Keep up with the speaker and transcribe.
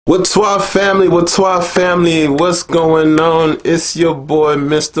Whaatwaa family, what's going on? It's your boy,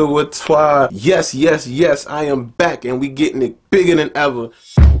 Mr. Whaatwaa. Yes, I am back and we getting it bigger than ever.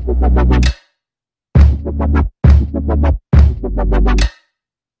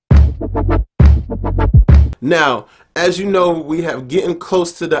 Now, as you know, we have getting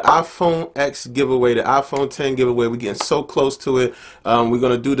close to the iPhone X giveaway, the iPhone 10 giveaway. We're getting so close to it. We're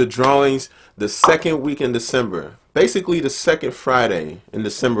going to do the drawings the second week in December. Basically, the second Friday in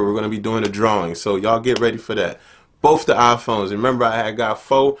December, we're going to be doing the drawing. So y'all get ready for that. Both the iPhones. Remember, I had got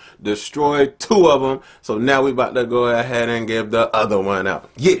 4, destroyed 2 of them. So now we about to go ahead and give the other one out.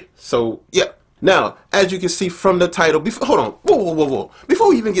 Yeah. Now, as you can see from the title, hold on, whoa. Before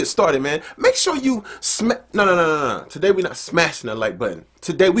we even get started, man, make sure you no. Today we're not smashing the like button.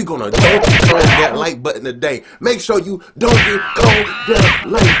 Today we're gonna donkey Kong that like button today. Make sure you donkey Kong that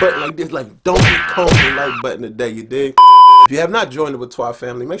like button like this, like donkey Kong the like button today, you dig? If you have not joined the Whaatwaa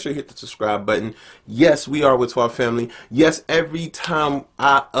family, make sure you hit the subscribe button. Yes, we are Whaatwaa family. Yes, every time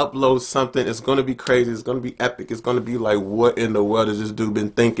I upload something, it's going to be crazy. It's going to be epic. It's going to be like, what in the world has this dude been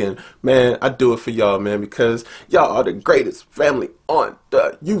thinking? Man, I do it for y'all, man, because y'all are the greatest family on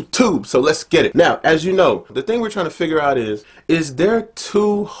the YouTube. So let's get it. Now, as you know, the thing we're trying to figure out is there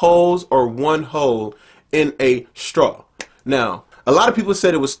 2 holes or 1 hole in a straw? Now, a lot of people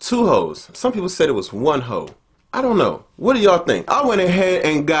said it was 2 holes. Some people said it was 1 hole. I don't know. What do y'all think? I went ahead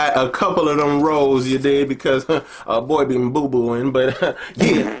and got a couple of them rolls, you did, because a boy been boo-booing, but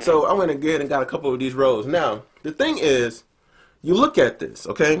yeah. So I went ahead and got a couple of these rolls. Now, the thing is, you look at this,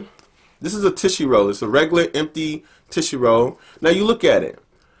 okay? This is a tissue roll. It's a regular empty tissue roll. Now you look at it.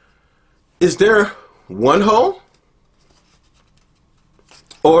 Is there 1 hole?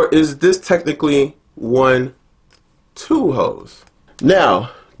 Or is this technically 2 holes?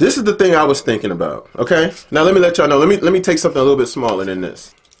 Now, this is the thing I was thinking about, okay? Now let me let y'all know. Let me take something a little bit smaller than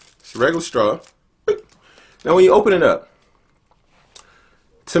this. It's a regular straw. Now when you open it up,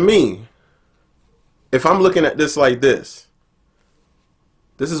 to me, if I'm looking at this like this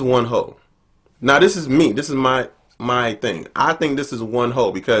is 1 hole. Now this is me. This is my thing. I think this is 1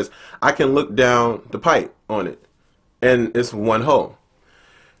 hole because I can look down the pipe on it, and it's 1 hole.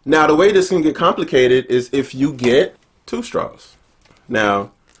 Now the way this can get complicated is if you get 2 straws.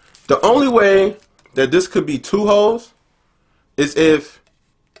 Now, the only way that this could be 2 holes is if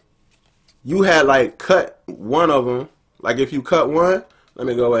you had like cut one of them. Like if you cut one, let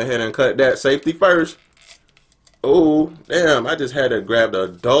me go ahead and cut that. Safety first. Oh, damn, I just had to grab the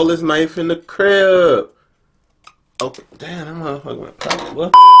dullest knife in the crib. Okay, damn, that motherfucker went pop.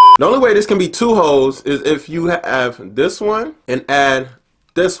 What? The only way this can be 2 holes is if you have this one and add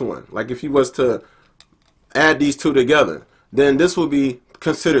this one. Like if you was to add these 2 together, then this will be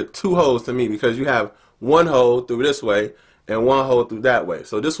considered 2 holes to me because you have 1 hole through this way and 1 hole through that way.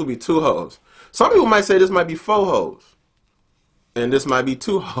 So this will be 2 holes. Some people might say this might be 4 holes and this might be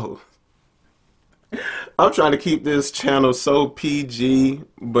 2 holes. I'm trying to keep this channel so PG,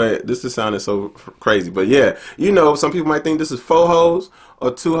 but this is sounding so crazy. But yeah, you know, some people might think this is 4 holes or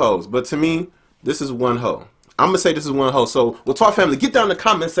 2 holes, but to me, this is 1 hole. I'm going to say this is 1 hole. So, Whaatwaa family, get down in the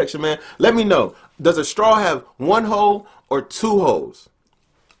comment section, man. Let me know. Does a straw have 1 hole or 2 holes?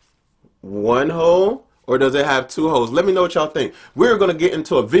 1 hole or does it have 2 holes? Let me know what y'all think. We're going to get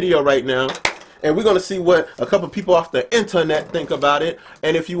into a video right now, and we're going to see what a couple people off the internet think about it.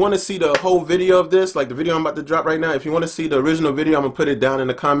 And if you want to see the whole video of this, like the video I'm about to drop right now, if you want to see the original video, I'm going to put it down in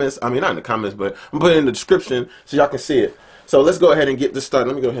the comments. I mean, not in the comments, but I'm going to put it in the description so y'all can see it. So let's go ahead and get this started.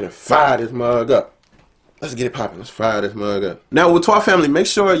 Let me go ahead and fire this mug up. Let's get it popping. Let's fire this mug up. Now, Whaatwaa family, make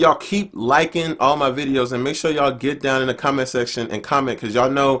sure y'all keep liking all my videos and make sure y'all get down in the comment section and comment, because y'all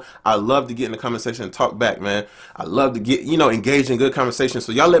know I love to get in the comment section and talk back, man. I love to get, you know, engaged in good conversation.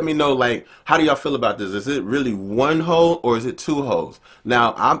 So y'all let me know, like, how do y'all feel about this? Is it really 1 hole or is it 2 holes?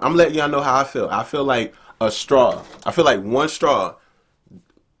 Now, I'm letting y'all know how I feel. I feel like a straw. I feel like 1 straw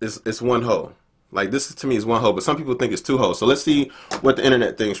is 1 hole. Like, this to me is 1 hole, but some people think it's 2 holes. So let's see what the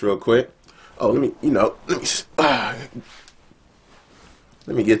internet thinks real quick. Oh, let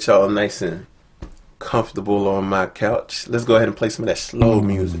me get y'all nice and comfortable on my couch. Let's go ahead and play some of that slow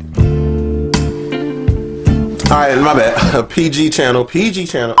music. All right, my bad. PG channel.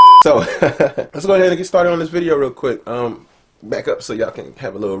 So let's go ahead and get started on this video real quick. Back up so y'all can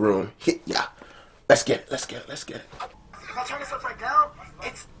have a little room. Yeah, let's get it. If I turn this upside down,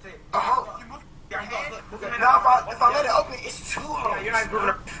 it's a hole. Now if I let it open, it's 2 holes. Yeah, you're not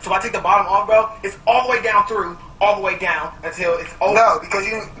moving. So if I take the bottom off, bro, it's all the way down through, all the way down until it's over. No, because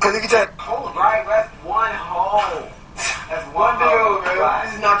you can just hold right. That's 1 hole. That's 1 hole.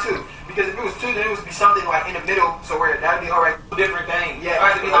 This is not 2. Because if it was 2, then it would be something like in the middle, so where that'd be alright, different thing. Yeah,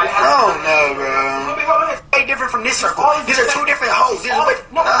 it would be like. I don't know, bro. It's way different from this circle. These are 2 different holes. No, it's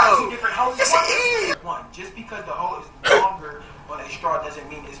not 2 different holes. Yes, it is. One, just because the hole is longer on a straw doesn't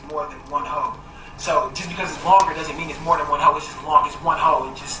mean it's more than 1 hole. So just because it's longer doesn't mean it's more than 1 hole. It's just long. It's 1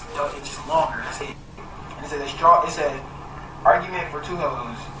 hole. It's just longer. That's it. And it says a straw. It says argument for 2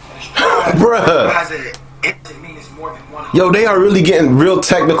 holes. Bruh. It doesn't mean it's more than 1 hole. Yo, they are really getting real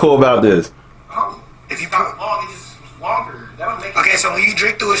technical about this. Oh, if you put long, it's just longer. That'll make it. Okay, so when you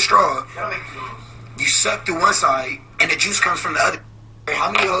drink through a straw, that'll make it. You suck through one side, and the juice comes from the other.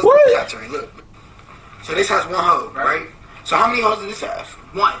 How many holes? What? Look. So this has 1 hole, right? So how many holes does this have?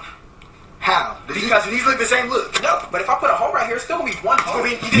 1. How? Because these look the same look. No, but if I put a hole right here, it's still gonna be 1 hole.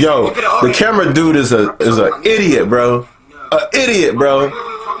 Yo, the camera dude is a idiot, bro. A idiot, bro.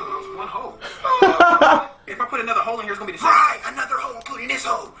 One hole. If I put another hole in here, it's gonna be the same. Right, another hole. Put in this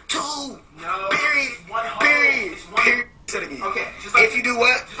hole. 2. No. Period. 1 hole. Period. Period. Okay. If you do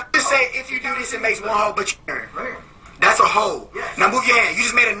what? Just say if you do this, it makes 1 hole, but you turn. That's a hole. Yes. Now move your hand. You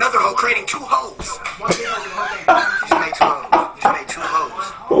just made another hole, creating 2 holes. You just made 2 holes. You just made 2 holes.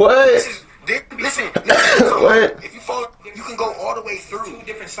 What? Listen. What? If you fall, you can go all the way through. 2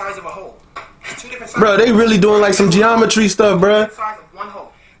 different sides of a hole. 2 different sides. Bro, they really doing like some geometry stuff, bro. Size of 1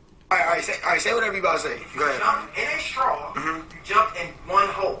 hole. All right, say whatever you about to say. Go ahead. Jump in a straw. You jump in 1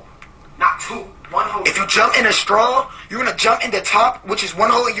 hole, not 2. 1 hole. If you jump in a straw, you're gonna jump in the top, which is 1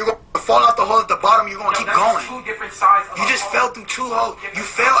 hole, and you're gonna fall out the hole at the bottom. You're gonna keep going. 2 different sides. You just fell through 2 holes. You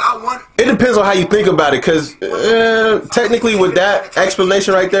fell out 1. It depends on how you think about it, cause technically with that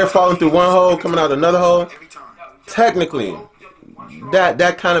explanation right there, falling through 1 hole, coming out another hole, technically,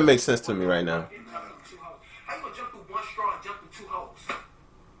 that kind of makes sense to me right now. How you gonna jump through 1 straw and jump through 2 holes?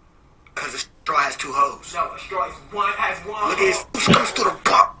 Cause the straw has 2 holes. No, a straw is has 1 Look at this. Comes to the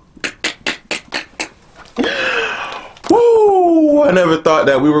top. Woo! I never thought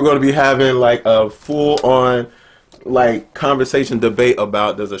that we were going to be having like a full-on like conversation debate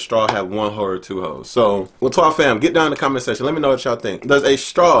about does a straw have 1 hole or 2 holes. So, Whaatwaa fam, get down in the comment section. Let me know what y'all think. Does a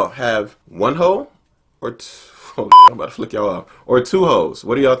straw have 1 hole or 2? Oh, I'm about to flick y'all off. Or 2 holes?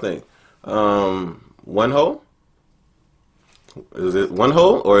 What do y'all think? 1 hole? Is it 1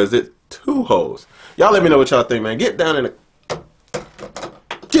 hole or is it 2 holes? Y'all let me know what y'all think, man. Get down in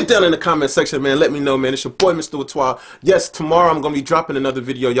the comment section, man. Let me know, man. It's your boy, Mr. Whaatwaa. Yes, tomorrow I'm going to be dropping another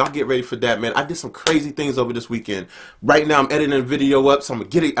video. Y'all get ready for that, man. I did some crazy things over this weekend. Right now, I'm editing a video up, so I'm going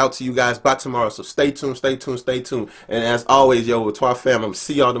to get it out to you guys by tomorrow. So stay tuned, stay tuned, stay tuned. And as always, yo, Whaatwaa fam, I'm going to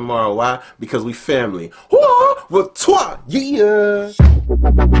see y'all tomorrow. Why? Because we family. Whaatwaa, yeah!